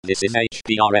This is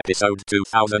HPR episode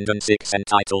 2006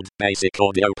 entitled Basic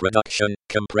Audio Production,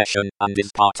 Compression, and is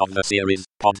part of the series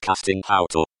Podcasting How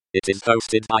To. It is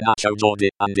hosted by Nacho Jordi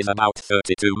and is about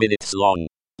 32 minutes long.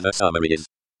 The summary is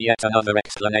yet another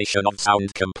explanation of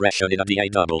sound compression in a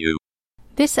DAW.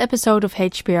 This episode of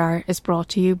HPR is brought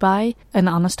to you by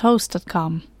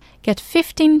anhonesthost.com. Get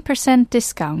 15%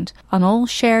 discount on all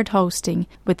shared hosting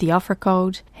with the offer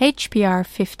code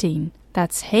HPR15.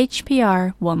 That's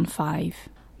HPR15.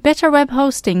 Better web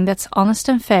hosting that's honest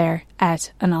and fair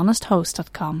at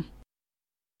anhonesthost.com.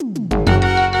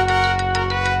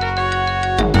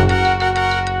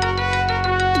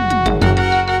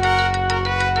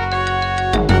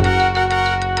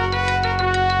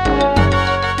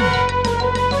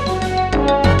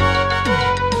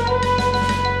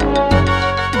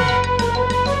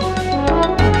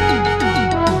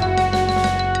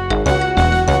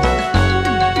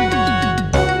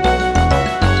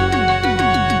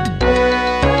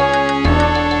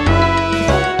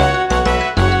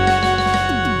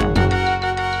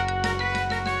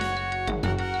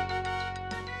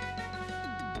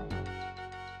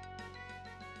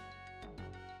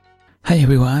 Hi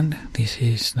everyone, this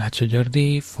is Nacho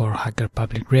Jordi for Hacker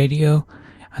Public Radio,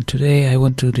 and today I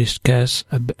want to discuss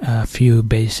a few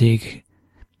basic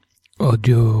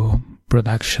audio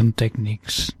production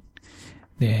techniques.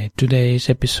 Today's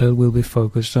episode will be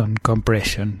focused on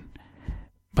compression,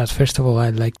 but first of all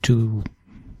I'd like to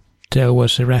tell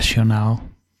what's the rationale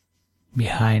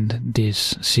behind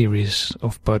this series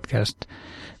of podcasts.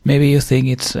 Maybe you think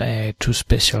it's too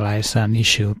specialized an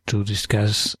issue to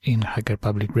discuss in Hacker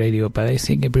Public Radio, but I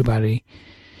think everybody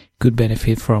could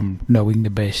benefit from knowing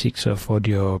the basics of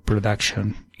audio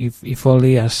production, if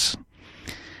only as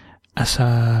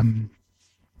an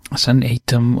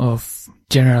item of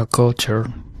general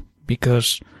culture,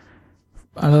 because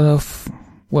a lot of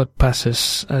what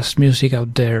passes as music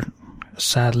out there,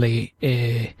 sadly,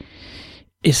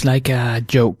 is like a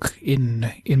joke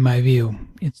in my view.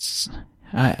 It's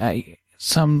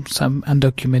some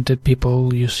undocumented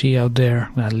people you see out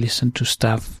there that listen to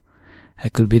stuff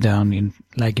that could be done in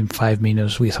 5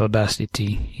 minutes with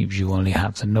Audacity if you only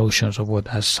have the notions of what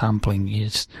a sampling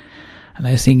is. And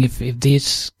I think if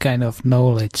this kind of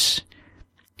knowledge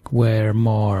were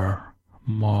more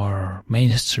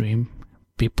mainstream,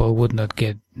 people would not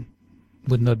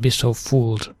be so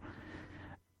fooled,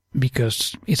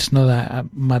 because it's not a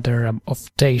matter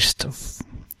of taste of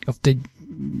the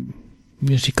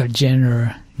musical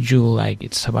genre you like.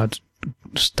 It's about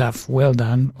stuff well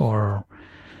done or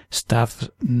stuff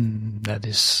that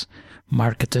is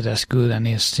marketed as good and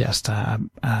is just a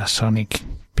sonic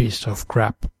piece of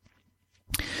crap.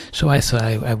 So I thought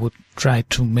I would try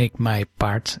to make my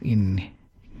part in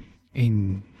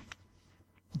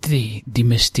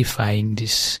demystifying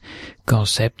these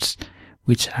concepts,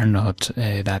 which are not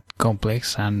that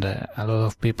complex, and a lot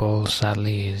of people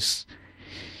sadly is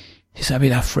a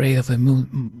bit afraid of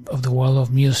the world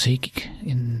of music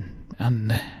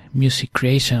and music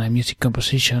creation and music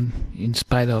composition, in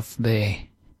spite of the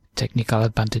technical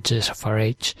advantages of our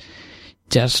age,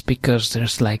 just because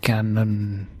there's like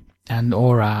an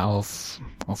aura of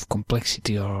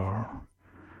complexity or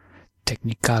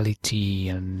technicality,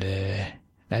 and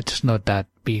that's not that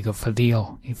big of a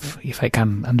deal. If I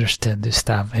can understand this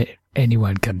stuff,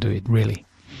 anyone can do it, really.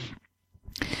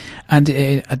 And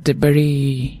at the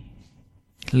very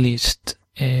least,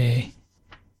 if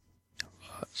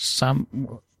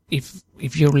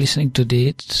you're listening to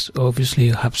this, obviously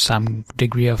you have some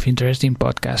degree of interest in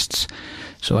podcasts.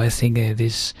 So I think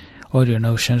these audio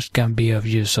notions can be of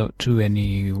use to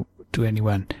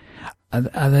anyone.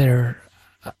 Other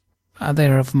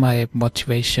of my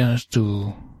motivations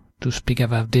to speak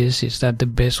about this is that the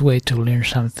best way to learn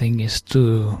something is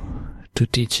to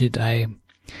teach it.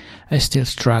 I still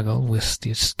struggle with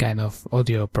this kind of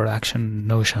audio production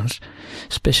notions,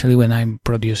 especially when I'm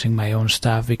producing my own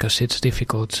stuff, because it's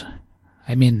difficult.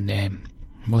 I mean,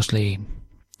 mostly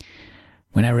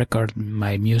when I record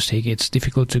my music, it's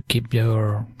difficult to keep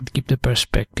the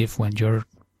perspective when you're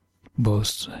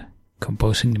both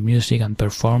composing the music and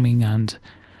performing, and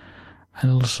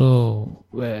also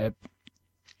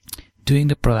doing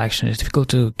the production. It's difficult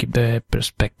to keep the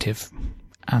perspective,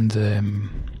 and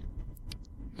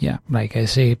yeah, like I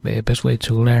say, the best way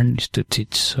to learn is to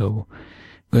teach. So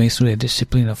going through the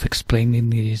discipline of explaining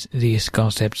these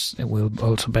concepts will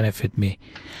also benefit me.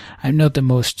 I'm not the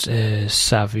most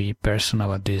savvy person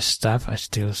about this stuff. I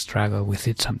still struggle with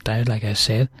it sometimes, like I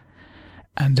said.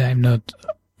 And I'm not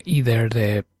either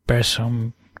the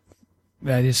person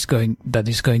that is going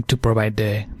to provide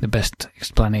the best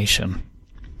explanation.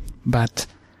 But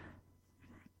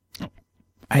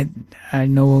I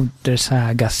know there's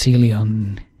a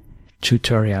gazillion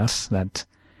tutorials that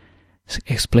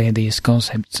explain these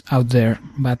concepts out there,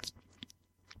 but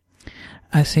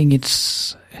I think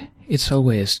it's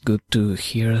always good to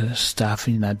hear stuff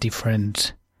in a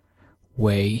different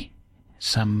way.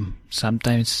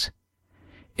 Sometimes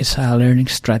it's a learning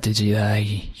strategy that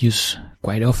I use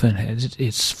quite often.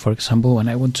 It's, for example, when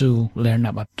I want to learn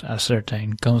about a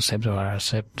certain concept or a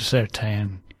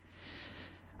certain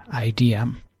idea,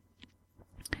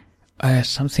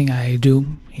 something I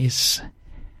do is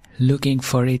looking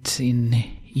for it in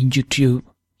YouTube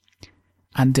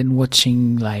and then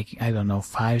watching, like, I don't know,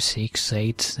 5, 6,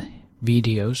 8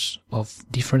 videos of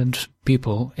different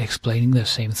people explaining the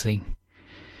same thing.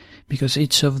 Because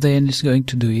each of them is going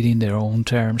to do it in their own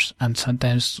terms, and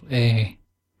sometimes the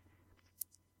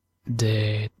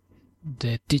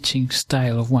teaching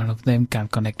style of one of them can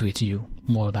connect with you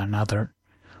more than another,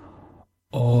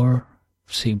 or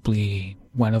simply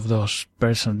one of those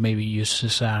persons maybe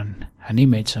uses an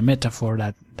image, a metaphor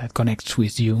that connects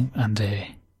with you, and the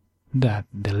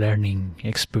learning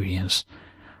experience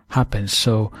happens.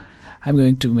 So I'm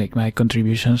going to make my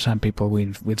contributions, and people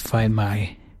will find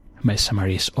my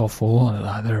summary is awful, and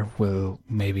other will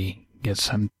maybe get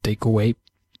some takeaway.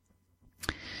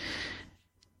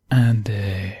 And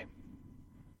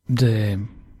the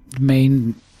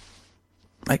main,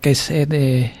 like I said,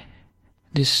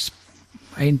 this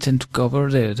I intend to cover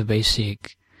the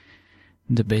basic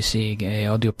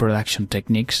audio production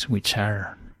techniques, which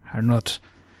are not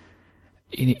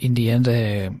in the end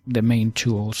the main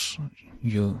tools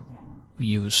you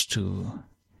use to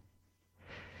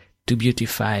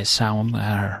beautify sound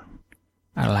are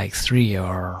like 3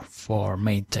 or 4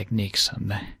 main techniques,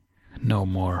 and no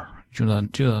more. You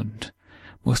don't.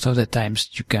 Most of the times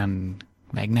you can,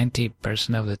 like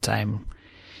 90% of the time,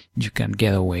 you can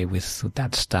get away with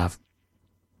that stuff,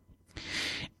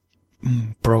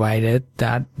 provided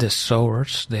that the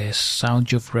source, the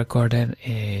sound you've recorded,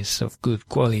 is of good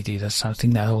quality. That's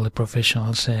something that all the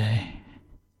professionals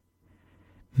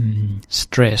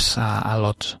stress a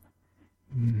lot.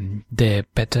 The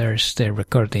better is the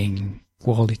recording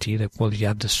quality, the quality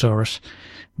of the source,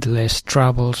 the less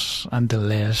troubles and the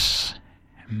less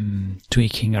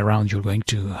tweaking around you're going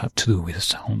to have to do with the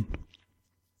sound.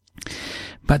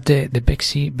 But the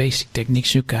basic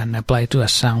techniques you can apply to a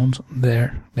sound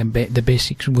there, the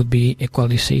basics would be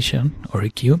equalization or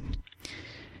EQ,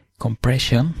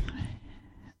 compression,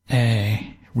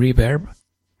 reverb,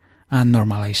 and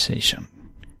normalization.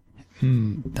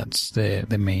 That's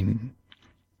the main.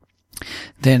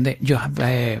 Then you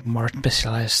have more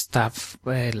specialized stuff,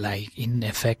 like in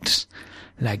effects,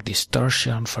 like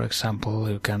distortion, for example.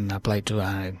 You can apply to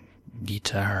a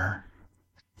guitar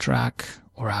track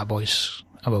or a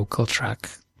vocal track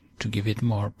to give it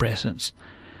more presence.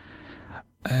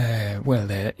 Well,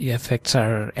 the effects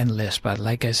are endless, but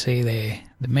like I say,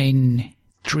 the main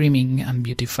trimming and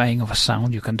beautifying of a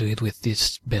sound, you can do it with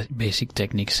these basic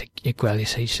techniques: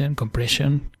 equalization,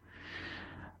 compression,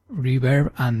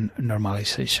 reverb, and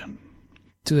normalization.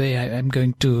 Today I'm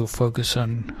going to focus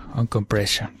on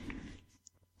compression.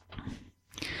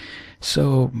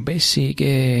 So basic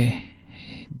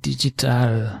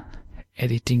digital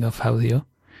editing of audio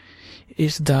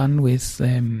is done with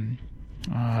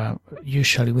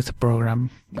usually with a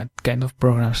program, that kind of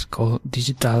programs called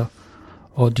digital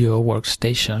audio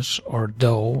workstations, or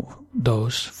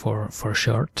DAWs for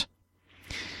short.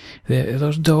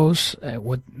 Those DAWs,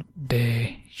 what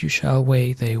the usual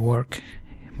way they work,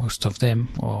 most of them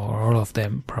or all of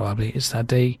them probably, is that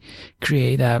they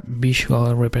create a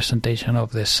visual representation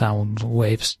of the sound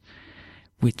waves,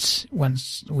 which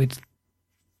once with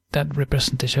that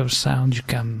representation of sound you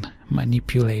can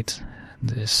manipulate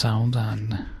the sound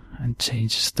and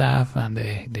change stuff, and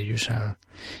the usual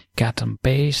cut and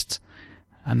paste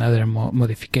and other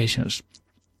modifications.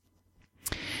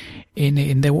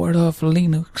 In the world of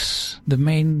Linux, the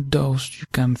main DAWs you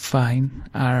can find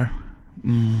are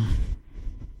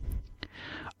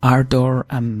Ardor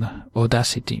and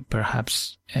Audacity,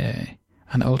 perhaps,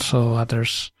 and also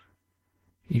others,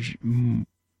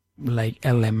 like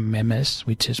LMMS,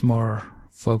 which is more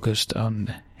focused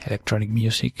on electronic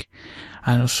music,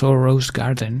 and also Rose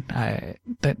Garden.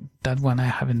 That one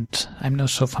I'm not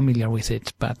so familiar with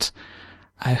it, but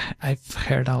I've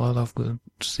heard a lot of good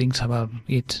things about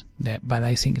it, but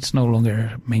I think it's no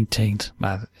longer maintained,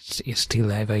 but it's still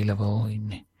available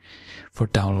for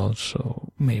download,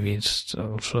 so maybe it's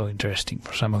also interesting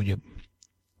for some of you.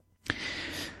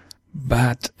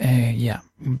 But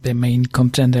the main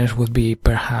contenders would be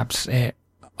perhaps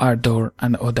Ardor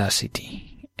and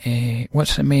Audacity.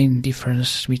 what's the main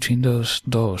difference between those?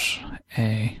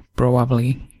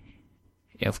 Probably,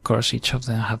 of course, each of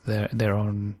them have their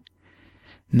own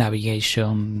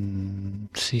navigation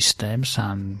systems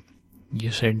and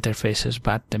user interfaces,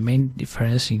 but the main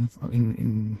difference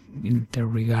in the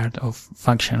regard of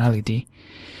functionality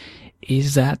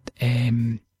is that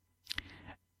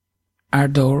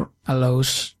Ardor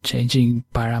allows changing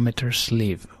parameters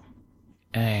live.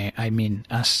 I mean,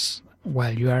 as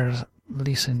while you are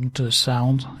listening to the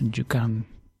sound, you can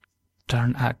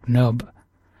turn a knob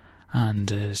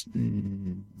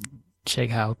and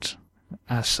check out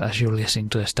as you're listening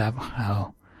to the stuff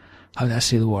how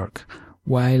does it work.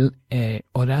 While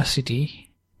Audacity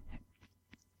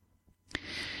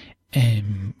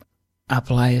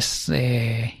applies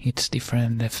its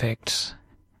different effects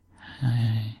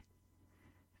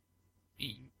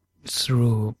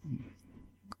through.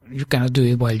 You cannot do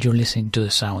it while you're listening to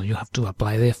the sound. You have to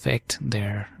apply the effect.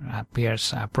 There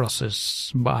appears a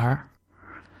process bar,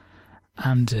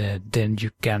 and then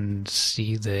you can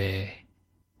see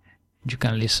you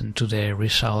can listen to the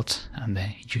result. And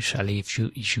usually, if you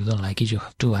don't like it, you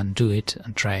have to undo it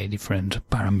and try different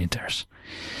parameters.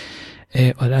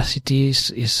 Audacity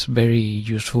is very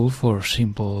useful for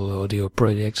simple audio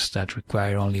projects that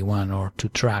require only 1 or 2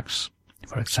 tracks.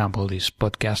 For example, this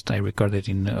podcast I recorded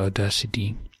in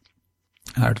Audacity.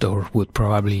 Ardor would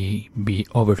probably be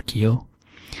overkill,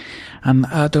 and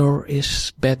Ardor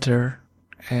is better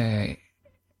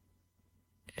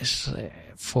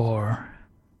for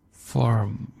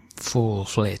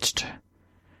full-fledged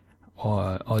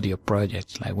audio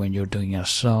projects, like when you're doing a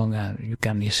song, you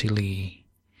can easily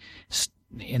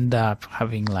end up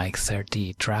having like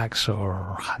 30 tracks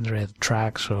or 100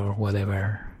 tracks or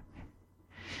whatever.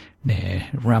 The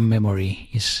RAM memory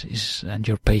is and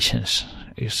your patience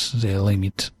is the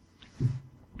limit.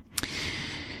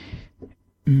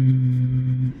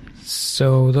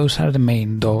 So those are the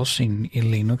main DAWs in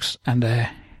Linux. And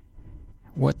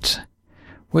what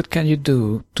can you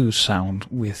do to sound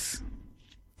with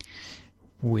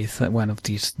one of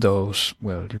these DAWs?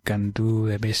 Well, you can do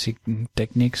the basic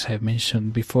techniques I've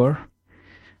mentioned before,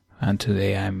 and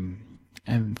today I'm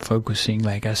focusing,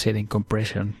 like I said, in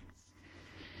compression,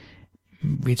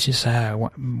 which is a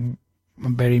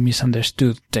very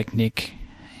misunderstood technique.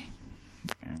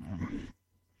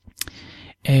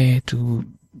 To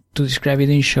describe it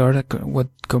in short, what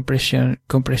compression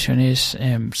is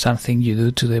something you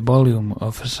do to the volume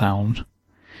of a sound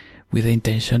with the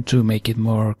intention to make it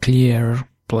more clear,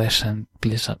 pleasant,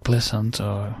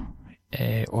 or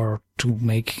to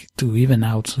even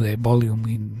out the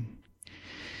volume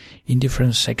in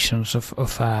different sections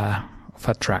of a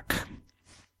track.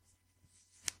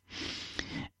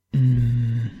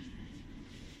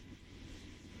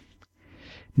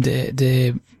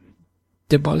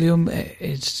 The volume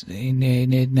is in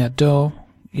a DAW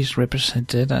is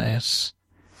represented as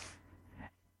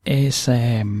is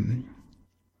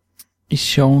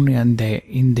shown in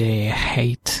the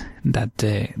height that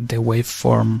the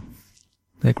waveform,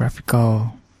 the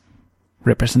graphical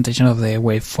representation of the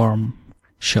waveform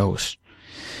shows.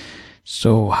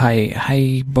 So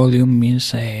high volume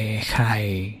means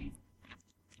high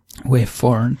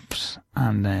waveforms,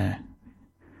 and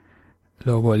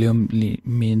low volume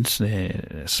means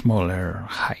smaller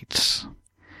heights.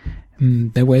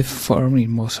 The waveform in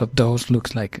most of those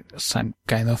looks like some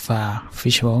kind of a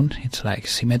fishbone. It's like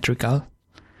symmetrical,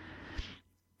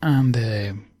 and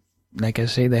like I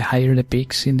say, the higher the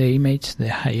peaks in the image, the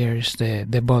higher is the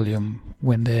volume.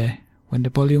 When the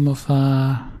volume of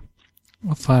a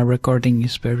recording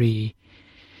is very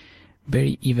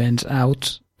very evened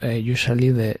out, usually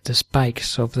the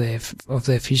spikes of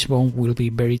the fishbone will be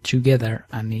very together,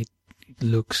 and it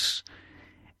looks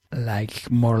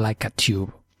more like a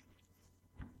tube.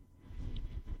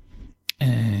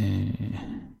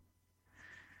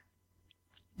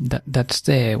 That's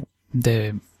the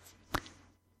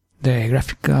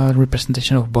graphical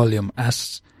representation of volume.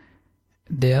 As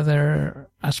the other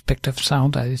aspect of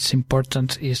sound that is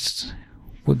important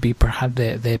would be perhaps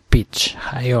the pitch,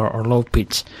 high or low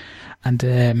pitch.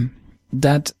 And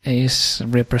that is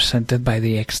represented by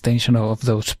the extension of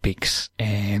those peaks.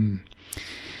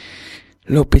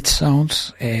 Low pitch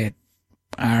sounds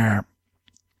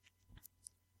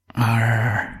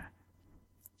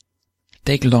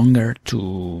take longer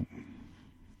to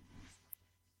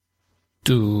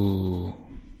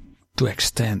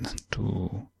extend,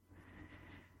 to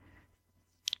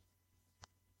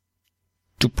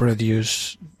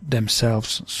produce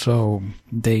themselves, so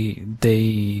they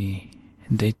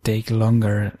take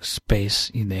longer space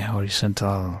in the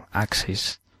horizontal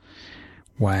axis,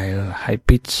 while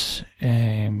high-pitch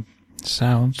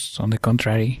sounds, on the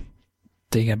contrary,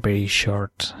 take a very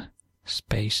short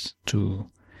space to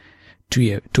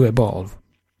evolve.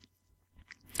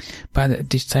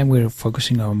 But this time we're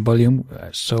focusing on volume,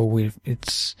 so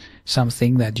it's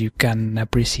something that you can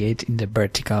appreciate in the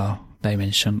vertical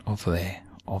dimension of the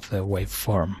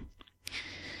waveform.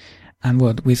 And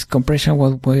with compression,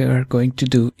 what we are going to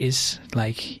do is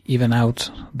like even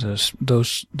out the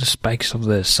spikes of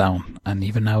the sound, and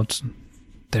even out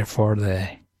therefore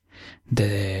the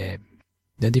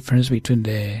difference between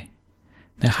the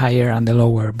higher and the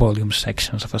lower volume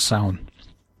sections of a sound.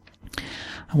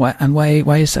 And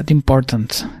why is that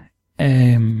important?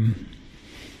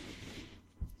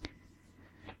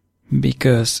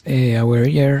 Because our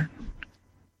ear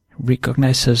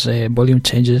recognizes volume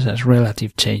changes as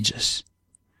relative changes.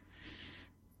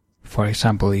 For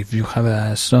example, if you have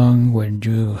a song where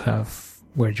you have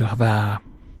a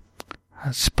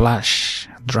splash,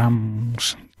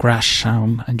 drums, crash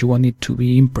sound, and you want it to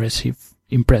be impressive,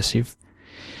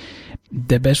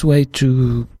 the best way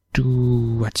to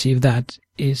achieve that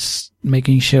is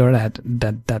making sure that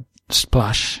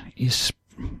splash is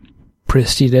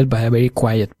preceded by a very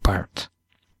quiet part.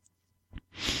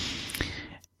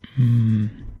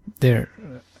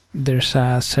 There's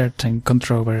a certain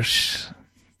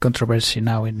controversy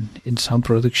now in sound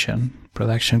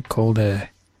production called the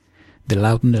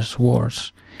loudness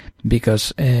wars,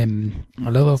 because a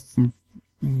lot of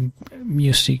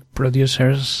music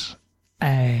producers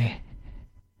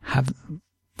have,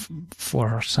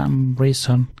 for some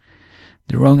reason,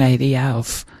 the wrong idea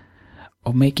of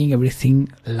making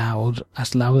everything loud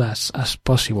as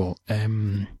possible.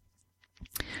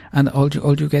 And all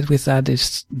you get with that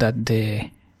is that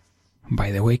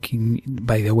by the way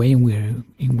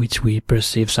in which we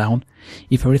perceive sound,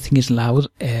 if everything is loud,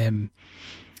 there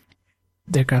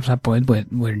comes a point where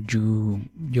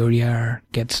your ear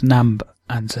gets numb,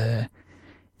 and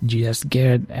you just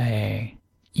get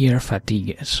ear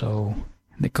fatigue. So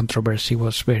this controversy,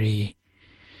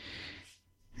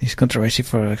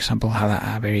 for example,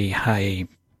 had a very high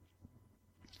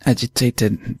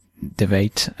agitated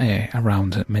debate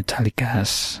around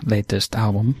Metallica's latest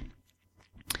album,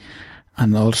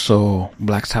 and also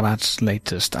Black Sabbath's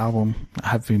latest album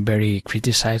have been very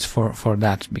criticized for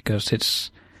that, because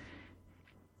it's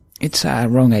a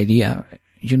wrong idea.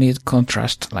 You need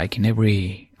contrast, like in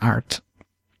every art.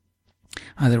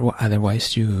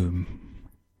 Otherwise,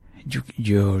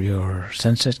 your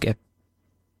senses get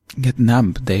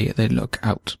numb. They lock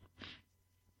out.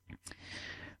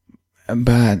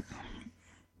 But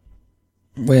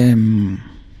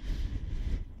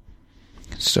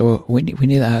so we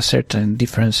need a certain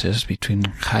differences between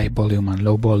high volume and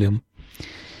low volume.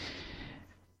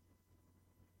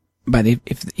 But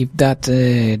if that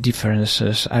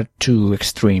differences are too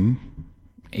extreme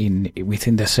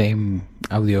within the same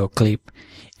audio clip,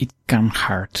 it can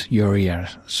hurt your ear.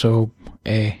 So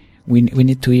we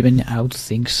need to even out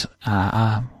things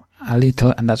a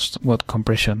little, and that's what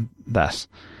compression does.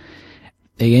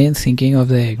 Again, thinking of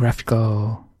the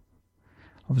graphical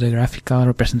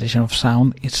representation of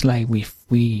sound, it's like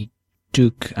we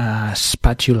took a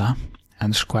spatula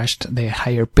and squashed the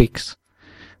higher peaks,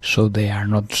 so they are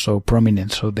not so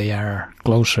prominent, so they are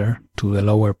closer to the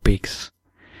lower peaks.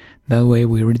 That way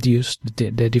we reduce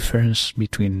the difference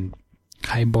between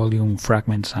high volume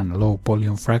fragments and low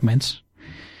volume fragments.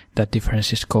 That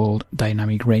difference is called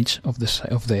dynamic range of the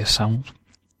sound.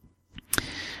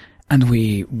 And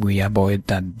we avoid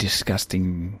that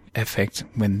disgusting effect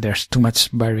when there's too much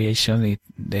variation.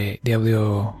 The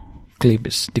audio clip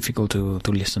is difficult to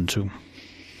listen to.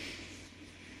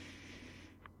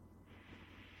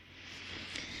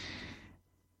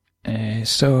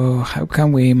 So how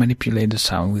can we manipulate the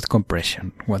sound with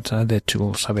compression? What are the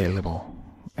tools available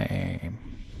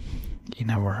in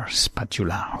our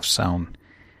spatula of sound?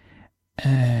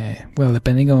 Well,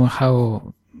 depending on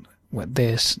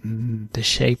the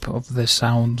shape of the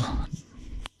sound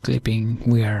clipping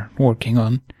we are working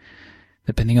on,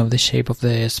 depending on the shape of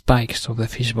the spikes of the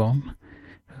fishbone,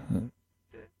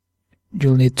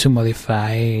 you'll need to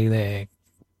modify the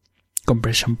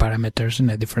compression parameters in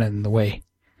a different way.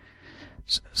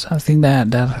 Something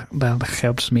that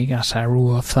helps me as a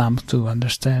rule of thumb to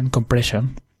understand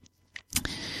compression,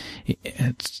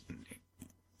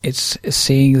 it's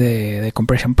seeing the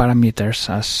compression parameters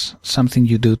as something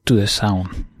you do to the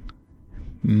sound,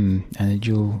 and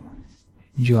you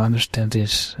understand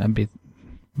this a bit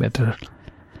better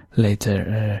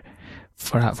later.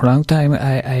 For a long time,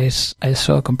 I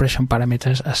saw compression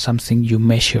parameters as something you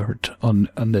measured on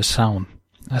the sound,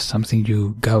 as something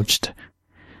you gauged,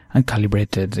 and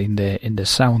calibrated in the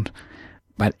sound,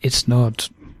 but it's not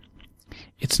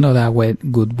a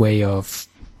good way of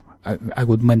a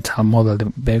good mental model.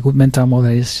 The good mental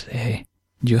model is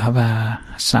you have a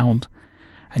sound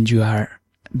and you are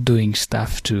doing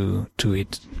stuff to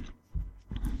it.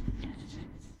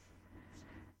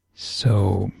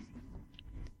 So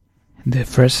the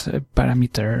first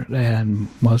parameter and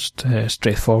most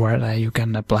straightforward that you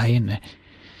can apply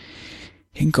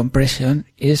in compression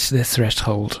is the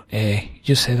threshold.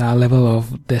 You set a level of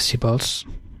decibels,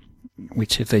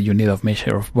 which is the unit of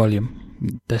measure of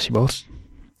volume, decibels,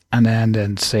 and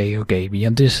then say, okay,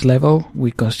 beyond this level,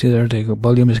 we consider the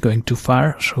volume is going too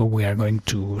far, so we are going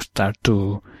to start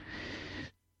to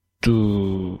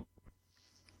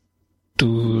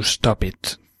stop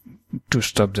it. To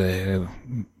stop the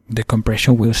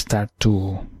compression will start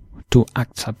to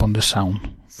act upon the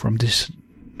sound from this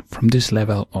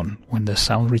level on. When the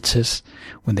sound reaches,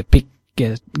 when the peak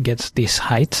gets this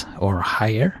height or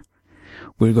higher,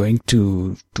 we're going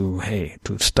to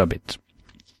stop it.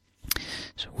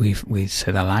 So we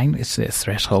set a line. It's the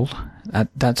threshold.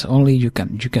 That's only you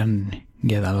can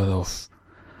get a lot of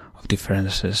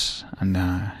differences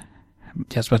and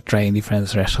just by trying different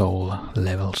threshold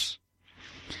levels.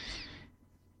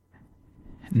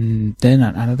 Then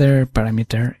another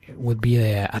parameter would be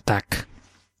the attack.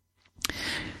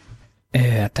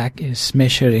 Attack is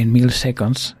measured in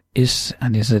milliseconds. Is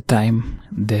the time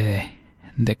the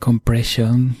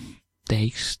compression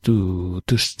takes to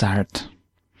start.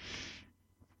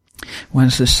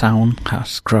 Once the sound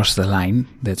has crossed the line,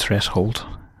 the threshold,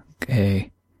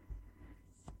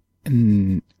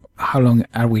 how long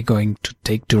are we going to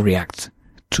take to react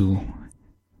to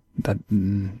that?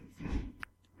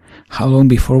 How long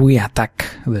before we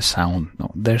attack the sound?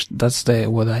 No, that's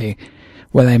what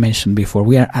I mentioned before.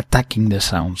 We are attacking the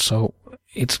sound, so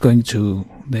it's going to,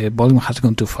 the volume has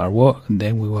gone too far. Whoa, and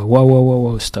then we go,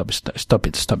 whoa, stop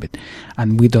it,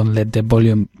 and we don't let the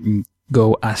volume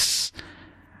go as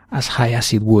high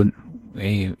as it would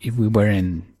if we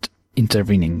weren't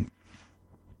intervening.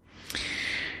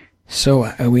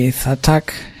 So with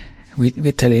attack, we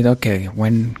tell it, okay,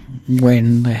 when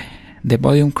the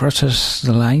volume crosses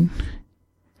the line,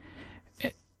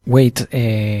 wait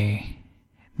a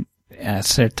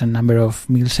certain number of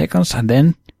milliseconds, and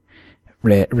then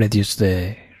reduce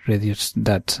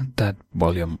that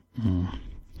volume.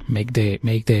 Make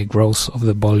the growth of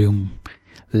the volume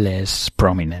less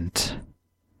prominent.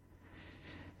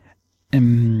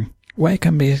 Why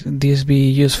can this be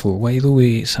useful? Why do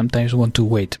we sometimes want to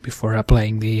wait before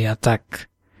applying the attack?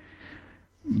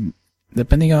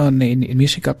 Depending on in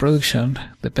musical production,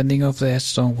 depending on the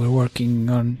song we're working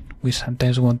on, we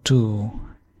sometimes want to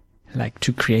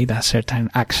create a certain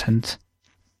accent.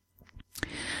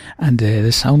 And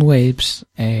the sound waves,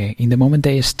 in the moment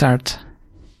they start,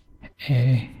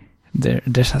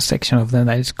 there's a section of them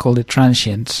that is called the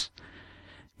transients,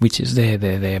 which is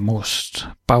the most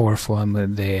powerful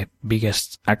and the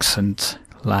biggest accent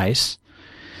lies.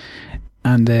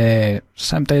 And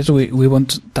sometimes we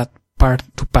want that part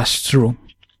to pass through,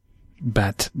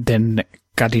 but then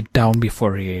cut it down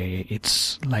before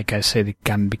it's, like I said, it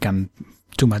can become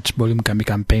too much volume, can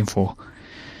become painful.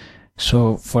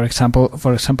 So, for example,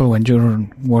 when you're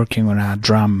working on a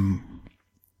drum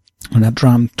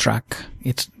track,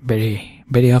 it's very,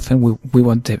 very often we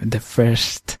want the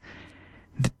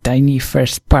tiny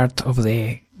first part of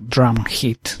the drum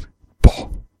hit.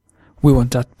 We want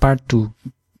that part to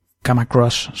come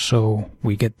across, so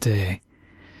we get the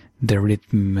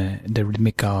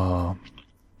rhythmical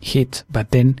hit, but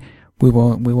then we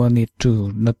want it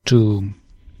not to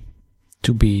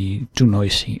be too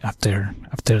noisy after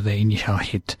the initial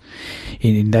hit.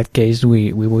 In that case,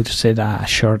 we would set a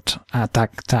short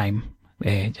attack time,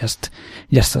 just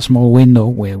a small window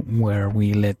where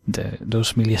we let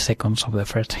those milliseconds of the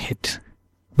first hit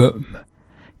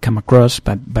come across,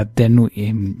 but then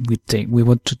we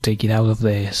want to take it out of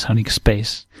the sonic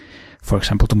space, for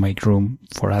example, to make room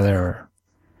for other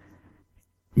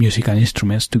musical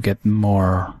instruments to get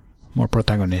more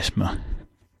protagonism.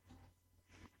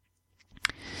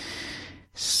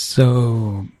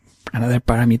 So another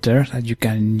parameter that you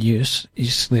can use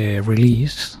is the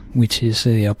release, which is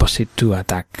the opposite to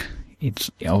attack.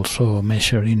 It's also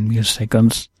measured in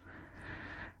milliseconds,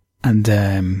 and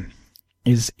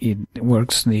it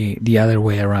works the other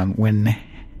way around. When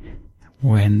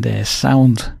the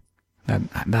sound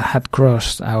that had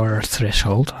crossed our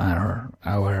threshold, our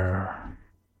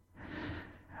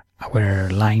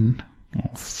line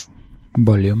of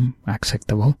volume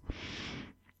acceptable,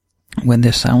 when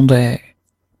the sound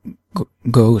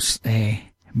goes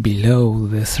below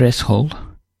the threshold,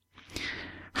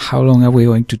 how long are we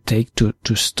going to take to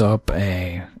stop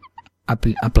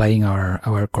applying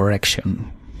our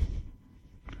correction?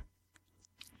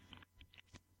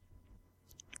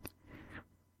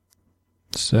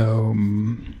 So,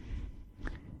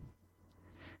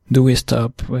 do we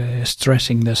stop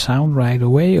stressing the sound right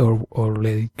away, or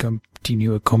let it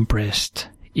continue compressed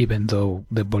even though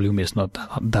the volume is not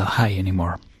that high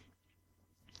anymore?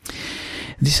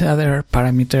 This other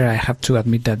parameter, I have to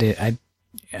admit that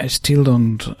I still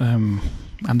don't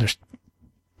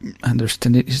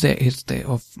understand it. Is the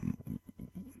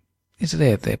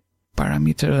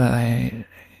parameter that I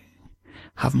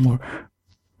have more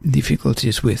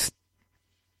difficulties with.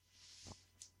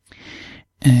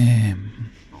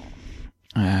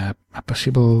 A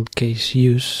possible case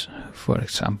use, for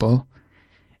example,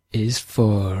 is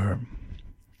for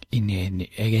in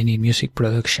music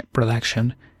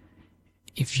production,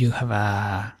 if you have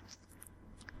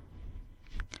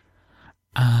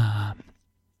an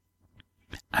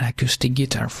acoustic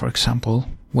guitar, for example,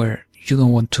 where you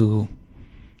don't want the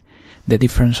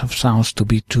difference of sounds to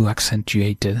be too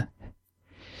accentuated.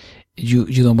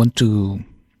 You don't want to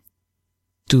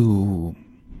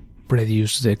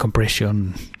reduce the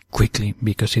compression quickly,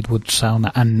 because it would sound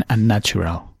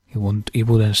unnatural. It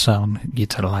wouldn't sound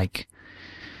guitar-like.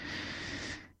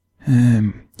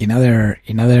 In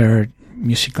other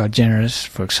musical genres,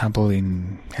 for example,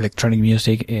 in electronic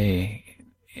music, you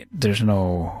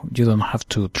don't have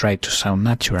to try to sound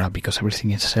natural, because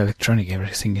everything is electronic,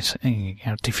 everything is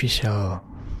artificial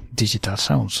digital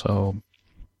sound, so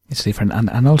it's different.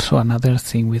 And also another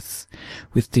thing with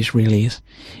this release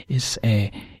is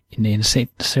in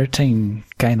certain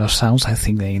kind of sounds, I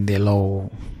think in the low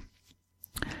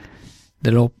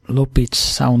pitch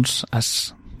sounds,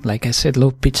 as like I said,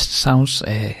 low pitched sounds,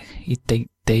 it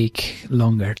take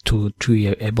longer to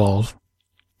evolve.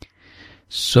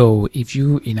 So if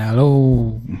you, in a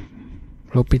low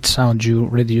pitch sound, you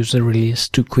reduce the release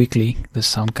too quickly, the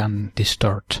sound can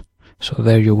distort. So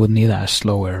there you would need a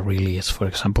slower release. For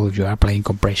example, if you are applying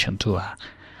compression to a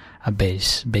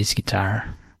bass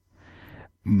guitar,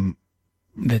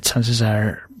 the chances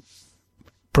are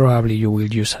probably you will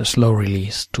use a slow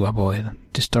release to avoid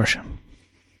distortion.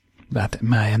 But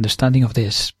my understanding of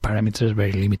this parameter is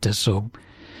very limited, so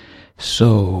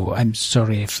I'm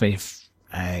sorry if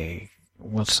I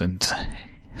wasn't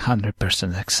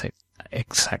 100%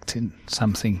 exact in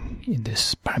something in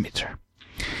this parameter.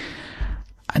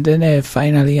 And then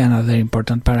finally, another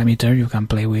important parameter you can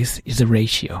play with is the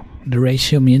ratio. The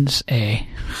ratio means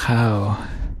how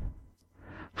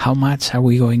much are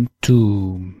we going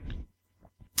to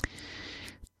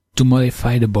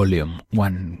modify the volume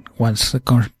once the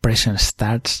compression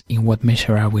starts. In what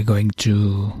measure are we going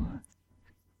to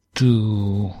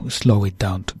slow it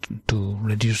down, to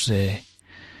reduce the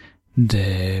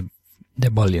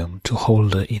volume, to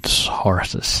hold its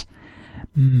horses?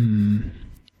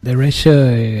 The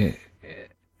ratio,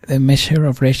 the measure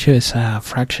of ratio is a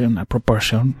fraction, a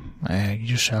proportion.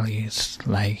 Usually it's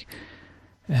like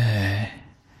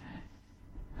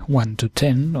 1 to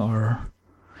 10, or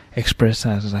expressed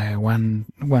as 1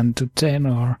 to 10,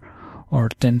 or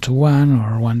 10 to 1,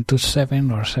 or 1 to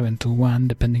 7, or 7 to 1,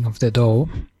 depending on the DAW.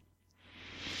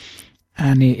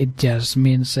 And it just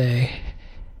means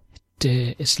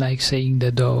it's like saying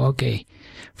the DAW, okay,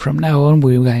 from now on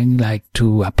we're going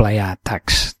to apply a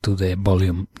tax to the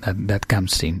volume that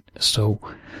comes in. So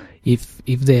if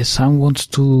the sound wants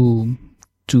to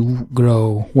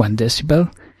grow 1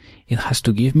 decibel, it has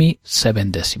to give me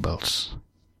 7 decibels.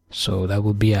 So that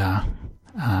would be a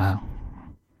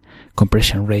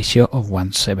compression ratio of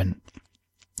 1:7.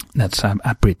 That's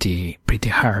a pretty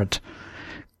hard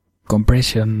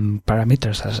compression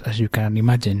parameters, as you can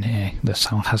imagine. The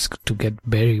sound has to get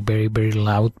very, very, very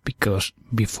loud, because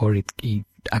before it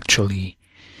actually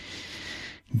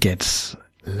gets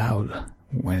loud,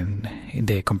 when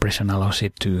the compression allows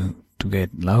it to get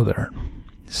louder.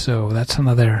 So that's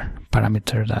another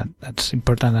parameter that's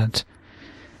important.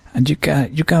 And you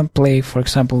can play, for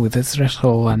example, with the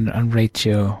threshold and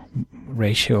ratio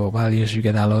values. You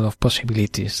get a lot of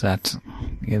possibilities that,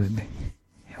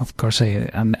 of course,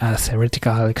 a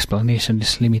theoretical explanation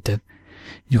is limited.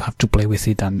 You have to play with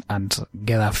it and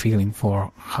get a feeling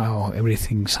for how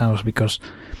everything sounds, because,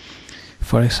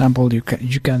 for example, you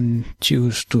can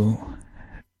choose to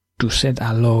set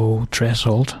a low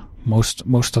threshold.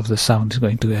 Most of the sound is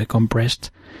going to get compressed,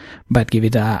 but give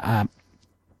it a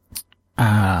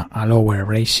lower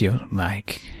ratio,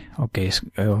 like, okay,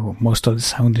 most of the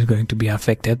sound is going to be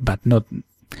affected, but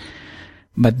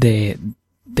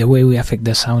the way we affect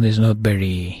the sound is not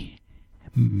very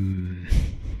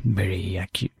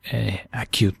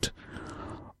acute,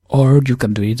 Or you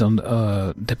can do it on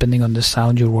depending on the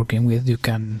sound you're working with. You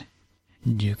can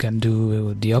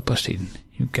do the opposite.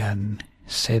 You can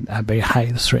set a very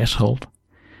high threshold,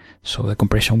 so the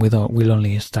compression will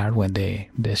only start when the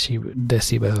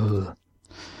decibel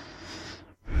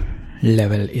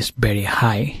level is very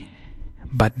high.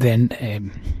 But then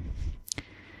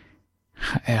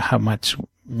how much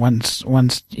once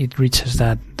it reaches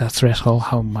that threshold,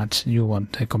 how much you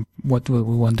want what we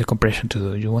want the compression to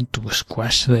do? You want to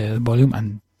squash the volume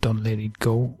and don't let it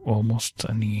go almost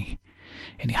any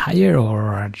higher,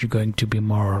 or are you going to be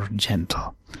more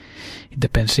gentle? It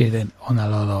depends on a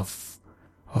lot of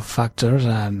factors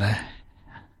and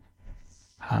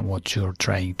what you're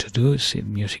trying to do. Is it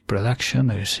music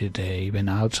production, or is it even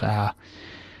out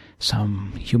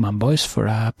some human voice for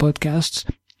a podcast?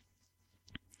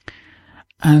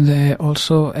 And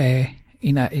also,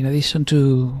 in addition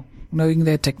to knowing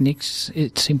the techniques,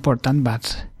 it's important,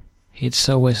 but it's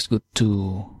always good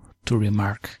to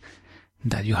remark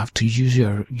that you have to use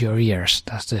your ears.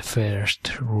 That's the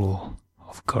first rule.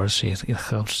 Of course, it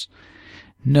helps.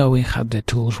 Knowing how the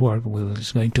tools work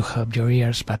is going to help your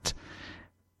ears, but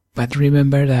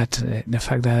remember that the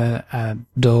fact that a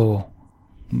DAW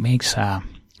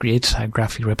creates a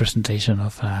graphic representation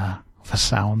of a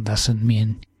sound doesn't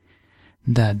mean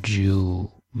that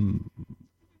you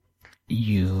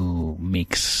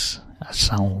mix a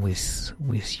sound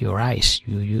with your eyes.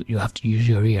 You have to use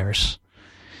your ears,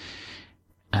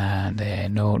 and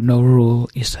no rule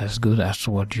is as good as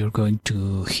what you're going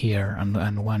to hear.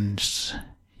 And once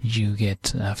you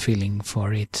get a feeling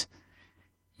for it,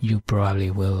 you probably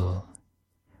will.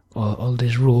 All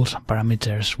these rules and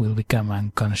parameters will become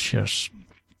unconscious.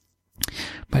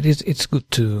 But it's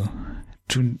good to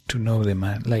know them.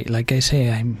 Like I say,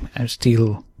 I'm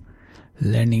still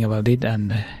learning about it,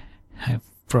 and I've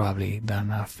probably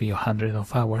done a few hundred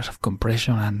of hours of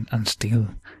compression, and still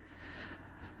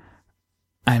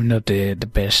I'm not the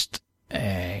best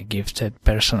gifted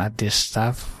person at this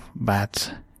stuff,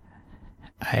 but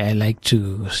I like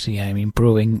to see I'm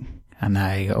improving, and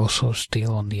I also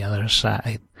still on the other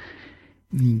side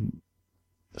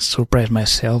surprise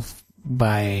myself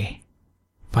by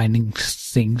finding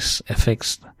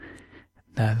effects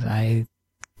that I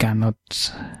cannot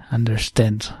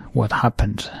understand what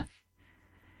happened.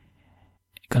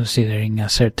 Considering a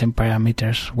certain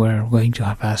parameters were going to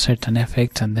have a certain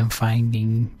effect, and then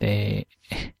finding I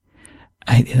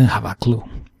didn't have a clue.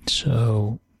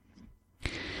 So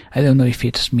I don't know if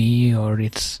it's me or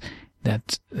it's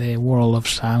that the world of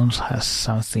sounds has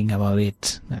something about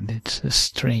it, and it's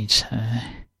strange.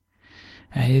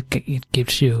 It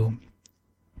keeps you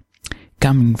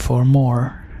coming for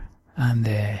more, and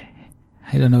I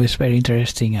don't know, it's very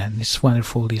interesting, and it's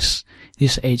wonderful, this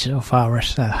age of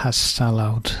ours that has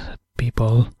allowed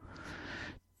people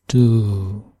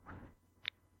to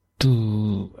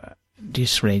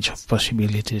this range of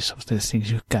possibilities of the things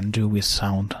you can do with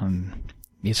sound, and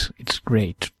it's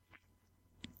great.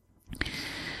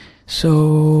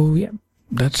 So yeah,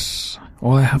 that's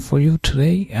all I have for you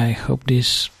today. I hope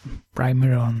this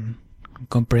primer on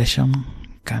compression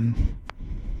can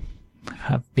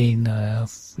have been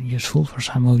useful for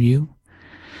some of you.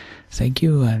 Thank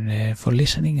you and for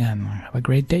listening, and have a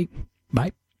great day.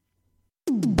 Bye.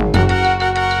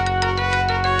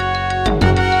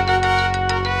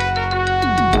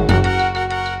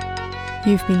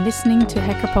 You've been listening to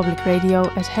Hacker Public Radio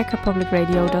at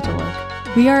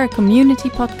hackerpublicradio.org. We are a community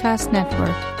podcast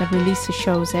network that releases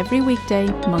shows every weekday,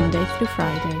 Monday through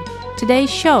Friday. Today's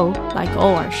show, like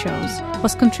all our shows,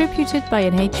 was contributed by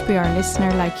an HPR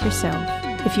listener like yourself.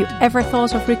 If you ever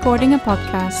thought of recording a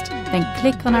podcast, then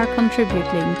click on our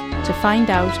contribute link to find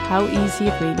out how easy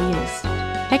it really is.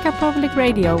 Hacker Public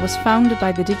Radio was founded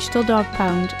by the Digital Dog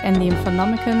Pound and the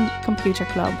Infonomicon Computer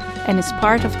Club, and is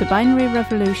part of the binary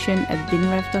revolution at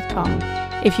binrev.com.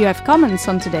 If you have comments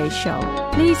on today's show,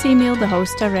 please email the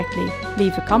host directly,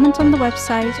 leave a comment on the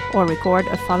website, or record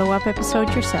a follow-up episode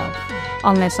yourself.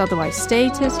 Unless otherwise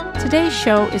stated, today's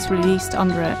show is released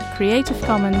under a Creative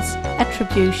Commons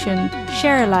Attribution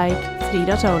Share Alike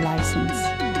 3.0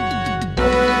 license.